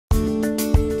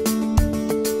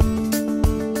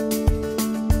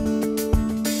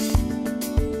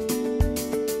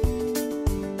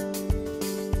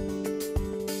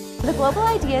Global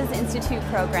Ideas Institute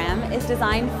program is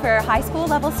designed for high school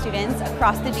level students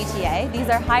across the GTA. These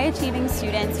are high achieving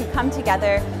students who come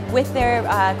together with their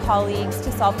colleagues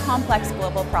to solve complex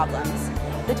global problems.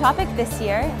 The topic this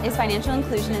year is financial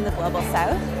inclusion in the Global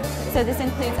South. So this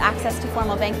includes access to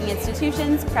formal banking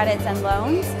institutions, credits and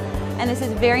loans. And this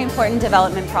is a very important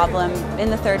development problem in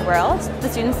the third world. The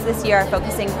students this year are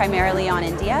focusing primarily on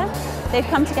India. They've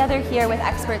come together here with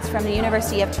experts from the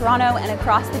University of Toronto and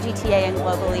across the GTA and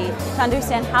globally to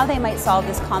understand how they might solve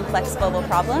this complex global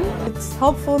problem. It's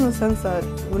helpful in the sense that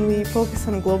when we focus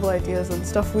on global ideas and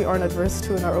stuff we aren't adverse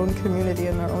to in our own community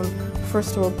and our own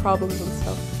first world problems and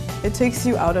stuff, it takes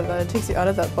you out of that. It takes you out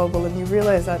of that bubble and you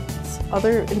realize that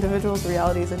other individuals'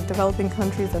 realities in developing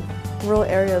countries and rural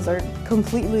areas are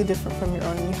completely different from your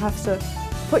own, and you have to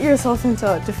put yourself into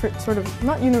a different sort of,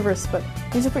 not universe, but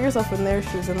you need to put yourself in their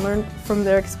shoes and learn from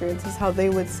their experiences how they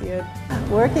would see it.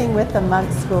 Working with the Munk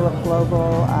School of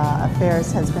Global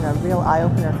Affairs has been a real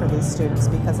eye-opener for these students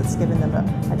because it's given them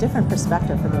a different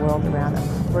perspective for the world around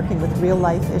them, working with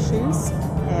real-life issues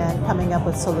and coming up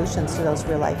with solutions to those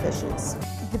real-life issues.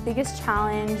 The biggest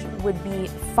challenge would be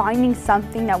finding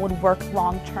something that would work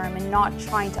long-term and not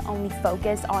trying to only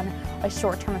focus on a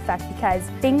short-term effect, because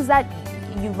things that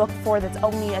you look for that's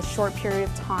only a short period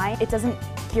of time, it doesn't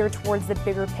gear towards the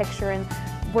bigger picture, and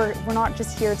we're not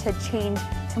just here to change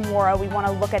tomorrow, we want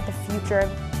to look at the future.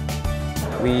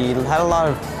 We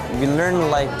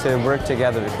learned like to work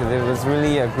together because it was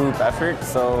really a group effort,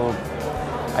 so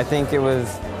I think it was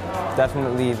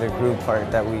definitely the group part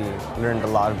that we learned a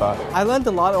lot about. I learned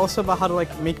a lot also about how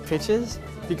to make pitches,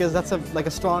 because that's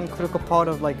a strong critical part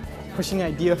of pushing an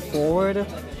idea forward,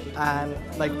 and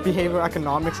behavioral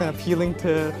economics and appealing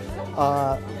to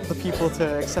the people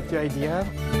to accept your idea.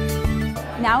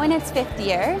 Now in its 5th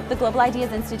year, the Global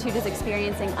Ideas Institute is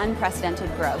experiencing unprecedented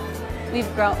growth.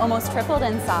 We've grown almost tripled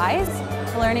in size.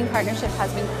 The Learning Partnership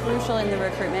has been crucial in the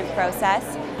recruitment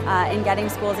process in getting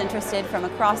schools interested from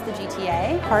across the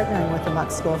GTA. Partnering with the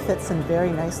Munk School fits in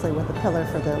very nicely with the pillar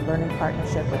for the Learning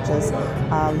Partnership, which is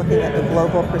looking at the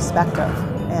global perspective,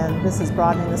 and this is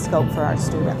broadening the scope for our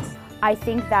students. I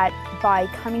think that by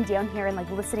coming down here and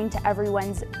listening to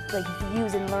everyone's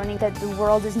views and learning that the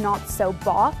world is not so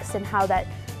boxed and how that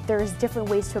there's different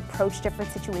ways to approach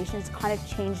different situations kind of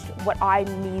changed what I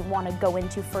want to go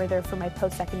into further for my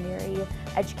post-secondary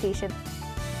education.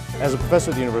 As a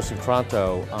professor at the University of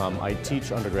Toronto, I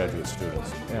teach undergraduate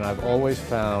students, and I've always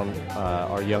found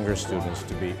our younger students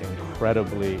to be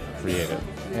incredibly creative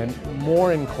and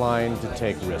more inclined to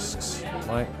take risks,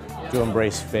 right? To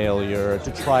embrace failure,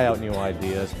 to try out new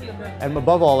ideas, and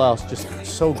above all else, just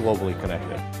so globally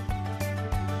connected.